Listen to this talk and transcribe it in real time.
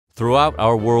Throughout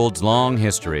our world's long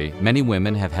history, many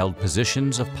women have held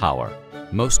positions of power.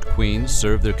 Most queens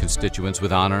served their constituents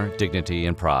with honor, dignity,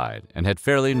 and pride, and had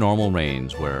fairly normal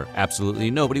reigns where absolutely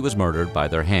nobody was murdered by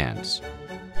their hands.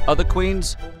 Other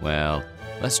queens? Well,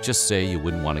 let's just say you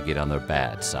wouldn't want to get on their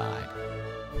bad side.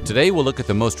 Today we'll look at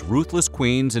the most ruthless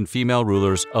queens and female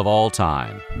rulers of all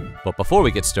time. But before we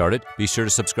get started, be sure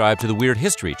to subscribe to the Weird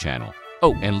History channel.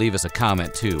 Oh, and leave us a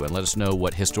comment too and let us know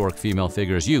what historic female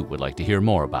figures you would like to hear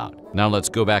more about. Now let's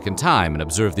go back in time and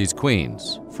observe these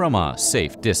queens from a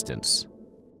safe distance.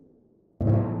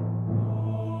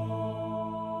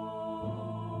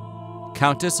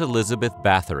 Countess Elizabeth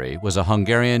Bathory was a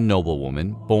Hungarian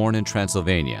noblewoman born in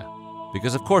Transylvania,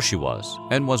 because of course she was,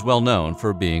 and was well known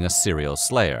for being a serial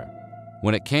slayer.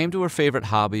 When it came to her favorite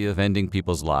hobby of ending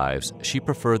people's lives, she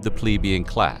preferred the plebeian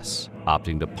class,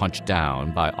 opting to punch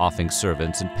down by offing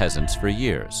servants and peasants for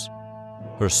years.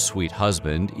 Her sweet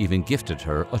husband even gifted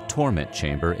her a torment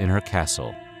chamber in her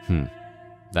castle.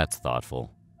 That's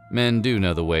thoughtful. Men do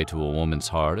know the way to a woman's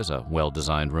heart is a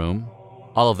well-designed room.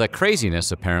 All of that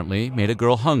craziness apparently made a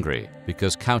girl hungry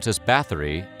because Countess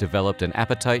Bathory developed an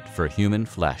appetite for human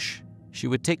flesh. She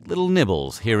would take little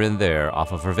nibbles here and there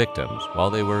off of her victims while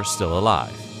they were still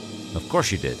alive. Of course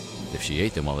she did. If she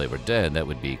ate them while they were dead, that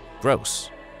would be gross.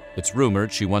 It's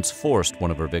rumored she once forced one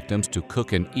of her victims to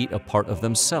cook and eat a part of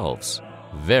themselves.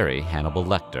 Very Hannibal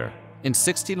Lecter. In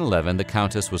 1611, the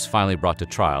Countess was finally brought to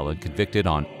trial and convicted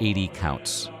on 80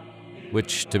 counts.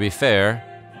 Which, to be fair,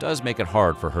 does make it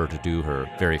hard for her to do her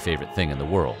very favorite thing in the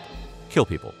world: kill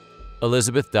people.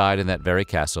 Elizabeth died in that very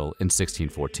castle in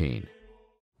 1614.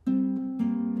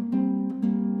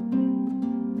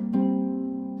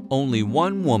 Only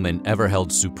one woman ever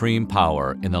held supreme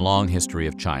power in the long history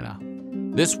of China.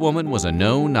 This woman was a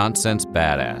no-nonsense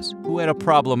badass who had a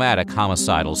problematic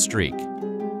homicidal streak.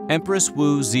 Empress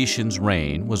Wu Zixin's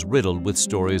reign was riddled with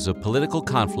stories of political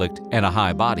conflict and a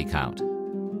high body count.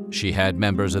 She had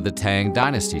members of the Tang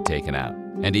dynasty taken out,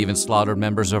 and even slaughtered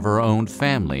members of her own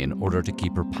family in order to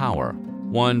keep her power.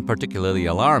 One particularly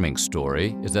alarming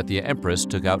story is that the Empress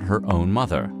took out her own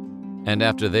mother. And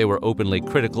after they were openly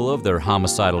critical of their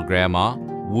homicidal grandma,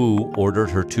 Wu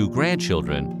ordered her 2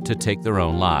 grandchildren to take their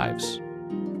own lives.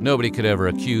 Nobody could ever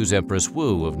accuse Empress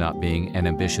Wu of not being an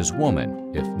ambitious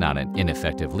woman, if not an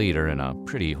ineffective leader and a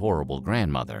pretty horrible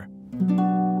grandmother.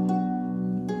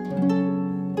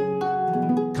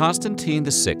 Constantine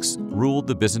VI ruled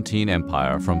the Byzantine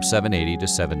Empire from 780 to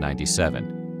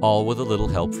 797, all with a little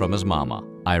help from his mama,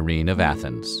 Irene of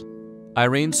Athens.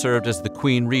 Irene served as the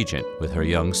queen regent with her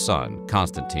young son,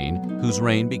 Constantine, whose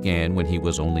reign began when he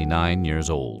was only 9 years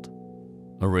old.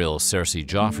 A real Cersei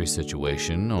Joffrey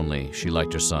situation, only she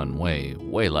liked her son way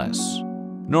less.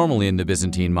 Normally in the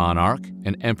Byzantine monarch,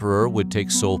 an emperor would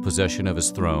take sole possession of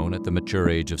his throne at the mature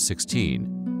age of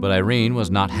 16, but Irene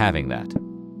was not having that.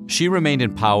 She remained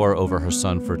in power over her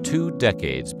son for 2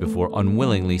 decades before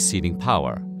unwillingly ceding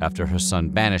power after her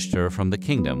son banished her from the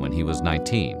kingdom when he was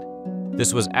 19.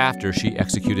 This was after she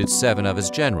executed 7 of his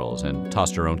generals and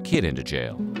tossed her own kid into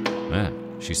jail.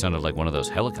 Man, she sounded like one of those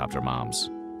helicopter moms.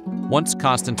 Once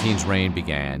Constantine's reign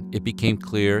began, it became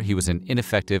clear he was an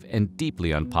ineffective and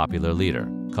deeply unpopular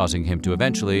leader, causing him to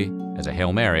eventually, as a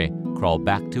Hail Mary, crawl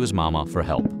back to his mama for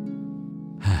help.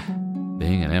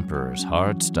 Being an emperor is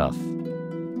hard stuff.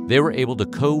 They were able to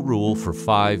co-rule for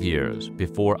 5 years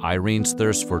before Irene's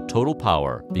thirst for total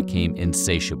power became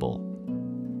insatiable.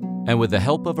 And with the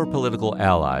help of her political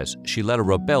allies, she led a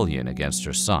rebellion against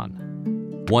her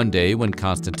son. One day when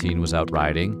Constantine was out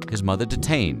riding, his mother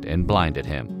detained and blinded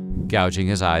him, gouging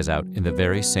his eyes out in the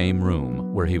very same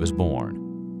room where he was born.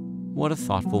 What a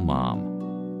thoughtful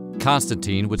mom.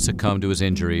 Constantine would succumb to his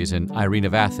injuries and Irene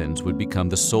of Athens would become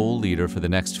the sole leader for the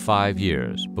next 5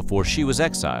 years before she was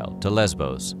exiled to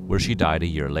Lesbos, where she died a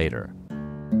year later.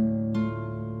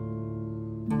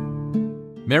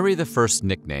 Mary I's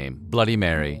nickname, Bloody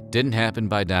Mary, didn't happen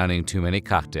by downing too many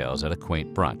cocktails at a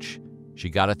quaint brunch. She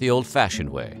got it the old-fashioned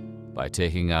way, by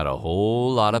taking out a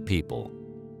whole lot of people.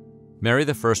 Mary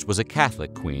I was a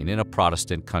Catholic queen in a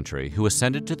Protestant country who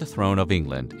ascended to the throne of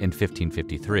England in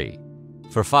 1553.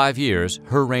 For 5 years,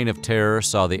 her reign of terror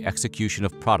saw the execution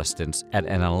of Protestants at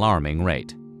an alarming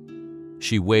rate.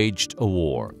 She waged a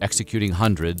war, executing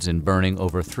hundreds and burning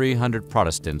over 300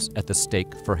 Protestants at the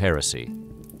stake for heresy.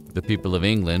 The people of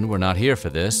England were not here for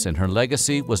this, and her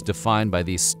legacy was defined by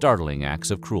these startling acts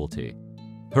of cruelty.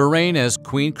 Her reign as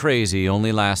Queen Crazy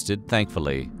only lasted,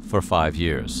 thankfully, for 5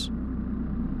 years.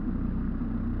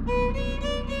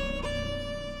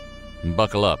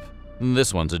 Buckle up,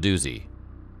 this one's a doozy.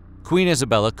 Queen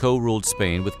Isabella co-ruled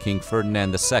Spain with King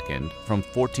Ferdinand II from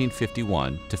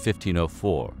 1451 to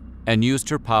 1504. and used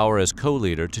her power as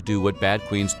co-leader to do what bad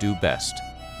queens do best: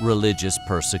 religious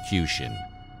persecution.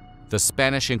 The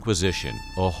Spanish Inquisition,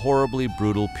 a horribly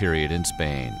brutal period in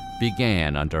Spain,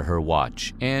 began under her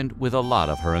watch and with a lot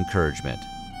of her encouragement.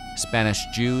 Spanish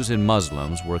Jews and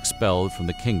Muslims were expelled from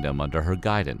the kingdom under her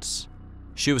guidance.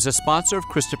 She was a sponsor of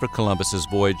Christopher Columbus's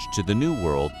voyage to the New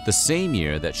World the same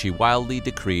year that she wildly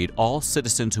decreed all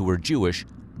citizens who were Jewish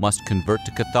must convert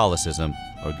to Catholicism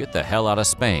or get the hell out of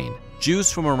Spain.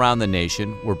 Jews from around the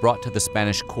nation were brought to the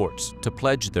Spanish courts to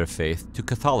pledge their faith to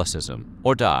Catholicism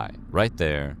or die right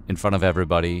there in front of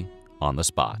everybody on the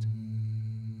spot.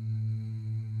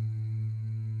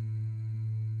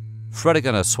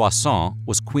 Fredegond of Soissons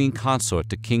was queen consort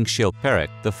to King Chilperic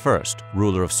I,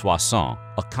 ruler of Soissons,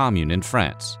 a commune in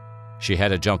France. She had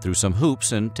to jump through some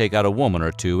hoops and take out a woman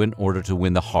or two in order to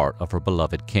win the heart of her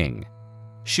beloved king.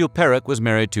 Chilperic was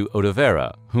married to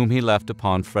Odovera, whom he left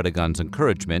upon Fredegond's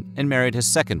encouragement and married his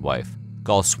second wife,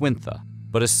 Galswintha.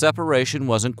 But his separation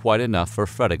wasn't quite enough for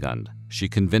Fredegond. She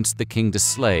convinced the king to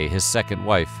slay his second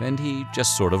wife, and he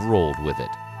just sort of rolled with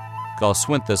it.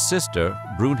 Galswintha's sister,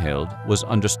 Brunhild, was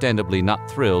understandably not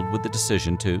thrilled with the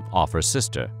decision to offer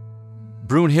sister.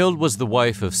 Brunhild was the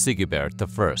wife of Sigebert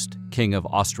I, king of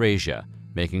Austrasia,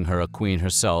 making her a queen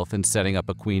herself and setting up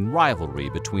a queen rivalry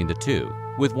between the two,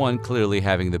 with one clearly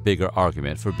having the bigger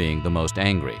argument for being the most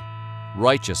angry.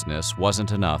 Righteousness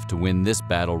wasn't enough to win this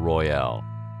battle royale,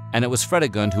 and it was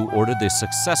Fredegond who ordered the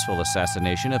successful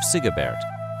assassination of Sigebert,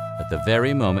 at the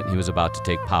very moment he was about to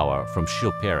take power from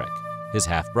Chilperic, his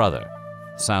half-brother.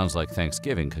 Sounds like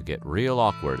Thanksgiving could get real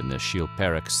awkward in this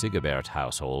Chilperic-Sigebert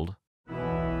household.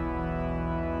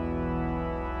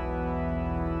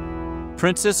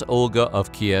 Princess Olga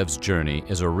of Kiev's journey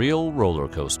is a real roller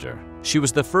coaster. She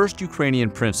was the first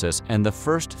Ukrainian princess and the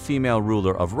first female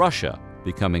ruler of Russia,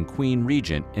 becoming queen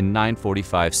regent in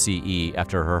 945 CE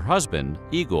after her husband,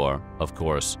 Igor, of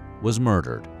course, was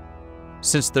murdered.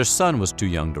 Since their son was too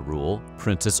young to rule,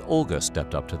 Princess Olga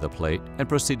stepped up to the plate and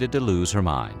proceeded to lose her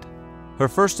mind. Her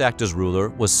first act as ruler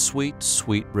was sweet,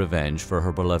 sweet revenge for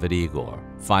her beloved Igor,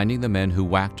 finding the men who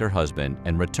whacked her husband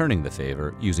and returning the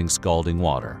favor using scalding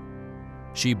water.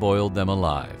 She boiled them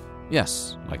alive.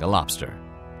 Yes, like a lobster.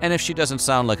 And if she doesn't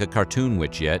sound like a cartoon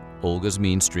witch yet, Olga's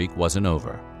mean streak wasn't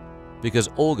over. Because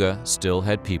Olga still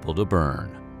had people to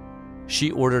burn.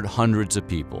 She ordered hundreds of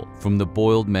people from the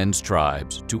boiled men's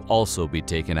tribes to also be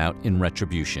taken out in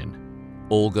retribution.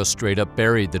 Olga straight up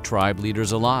buried the tribe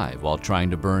leaders alive while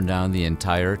trying to burn down the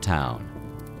entire town.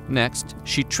 Next,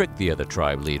 she tricked the other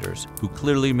tribe leaders, who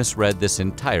clearly misread this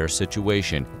entire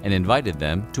situation and invited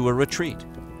them to a retreat.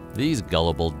 These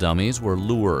gullible dummies were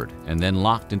lured and then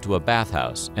locked into a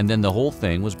bathhouse, and then the whole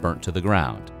thing was burnt to the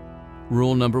ground.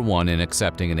 Rule number 1 in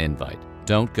accepting an invite: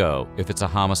 don't go if it's a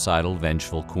homicidal,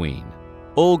 vengeful queen.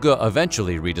 Olga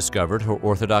eventually rediscovered her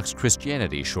Orthodox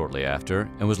Christianity shortly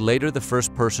after, and was later the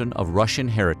first person of Russian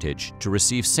heritage to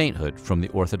receive sainthood from the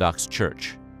Orthodox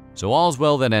Church. So all's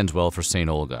well that ends well for Saint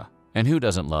Olga, and who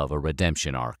doesn't love a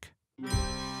redemption arc?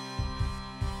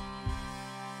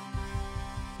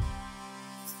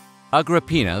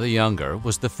 Agrippina the Younger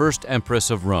was the first empress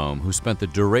of Rome who spent the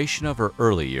duration of her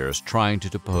early years trying to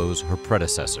depose her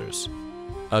predecessors.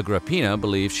 Agrippina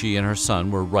believed she and her son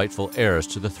were rightful heirs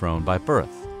to the throne by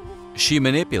birth. She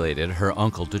manipulated her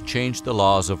uncle to change the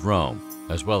laws of Rome,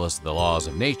 as well as the laws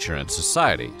of nature and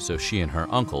society, so she and her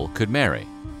uncle could marry.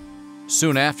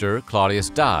 Soon after, Claudius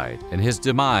died, and his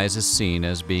demise is seen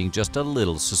as being just a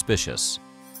little suspicious.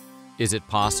 Is it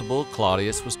possible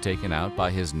Claudius was taken out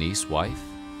by his niece's wife?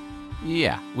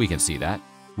 Yeah, we can see that.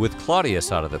 With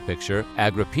Claudius out of the picture,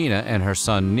 Agrippina and her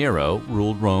son Nero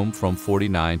ruled Rome from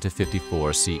 49 to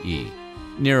 54 CE.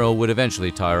 Nero would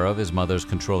eventually tire of his mother's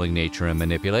controlling nature and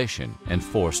manipulation, and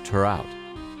forced her out.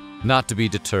 Not to be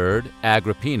deterred,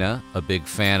 Agrippina, a big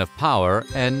fan of power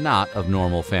and not of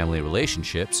normal family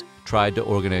relationships, tried to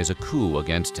organize a coup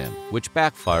against him, which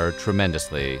backfired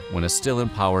tremendously when a still in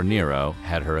power Nero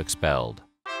had her expelled.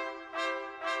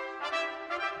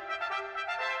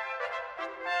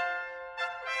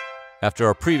 After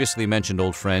our previously mentioned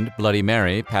old friend, Bloody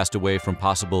Mary, passed away from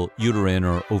possible uterine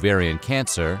or ovarian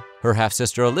cancer, her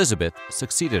half-sister Elizabeth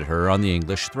succeeded her on the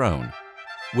English throne.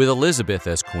 With Elizabeth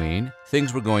as queen,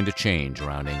 things were going to change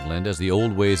around England as the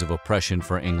old ways of oppression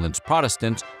for England's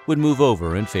Protestants would move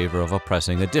over in favor of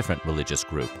oppressing a different religious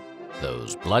group,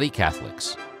 those bloody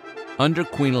Catholics. Under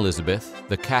Queen Elizabeth,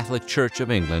 the Catholic Church of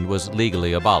England was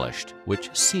legally abolished, which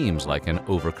seems like an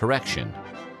overcorrection.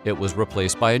 It was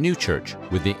replaced by a new church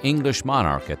with the English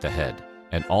monarch at the head,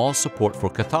 and all support for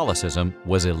Catholicism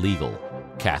was illegal.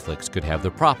 Catholics could have their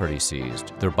property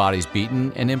seized, their bodies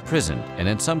beaten and imprisoned, and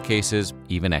in some cases,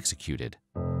 even executed.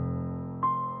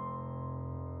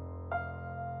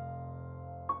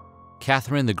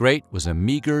 Catherine the Great was a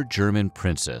meager German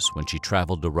princess when she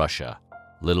traveled to Russia.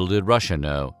 Little did Russia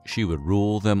know she would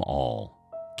rule them all.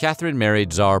 Catherine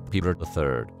married Tsar Peter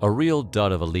III, a real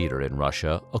dud of a leader in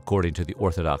Russia, according to the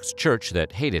Orthodox Church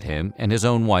that hated him, and his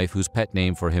own wife, whose pet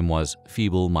name for him was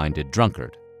feeble-minded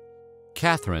drunkard.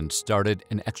 Catherine started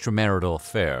an extramarital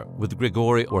affair with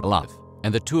Grigory Orlov,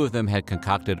 and the two of them had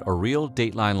concocted a real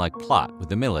Dateline-like plot with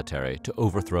the military to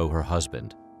overthrow her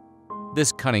husband.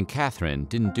 This cunning Catherine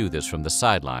didn't do this from the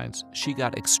sidelines. She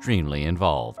got extremely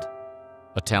involved.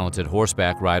 A talented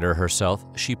horseback rider herself,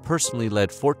 she personally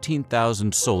led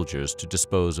 14,000 soldiers to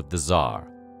dispose of the Tsar.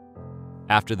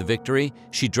 After the victory,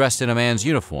 she dressed in a man's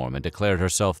uniform and declared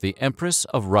herself the Empress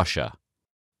of Russia.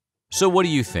 So what do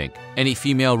you think? Any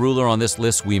female ruler on this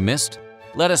list we missed?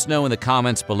 Let us know in the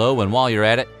comments below, and while you're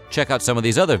at it, check out some of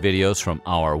these other videos from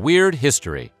our weird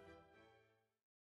history.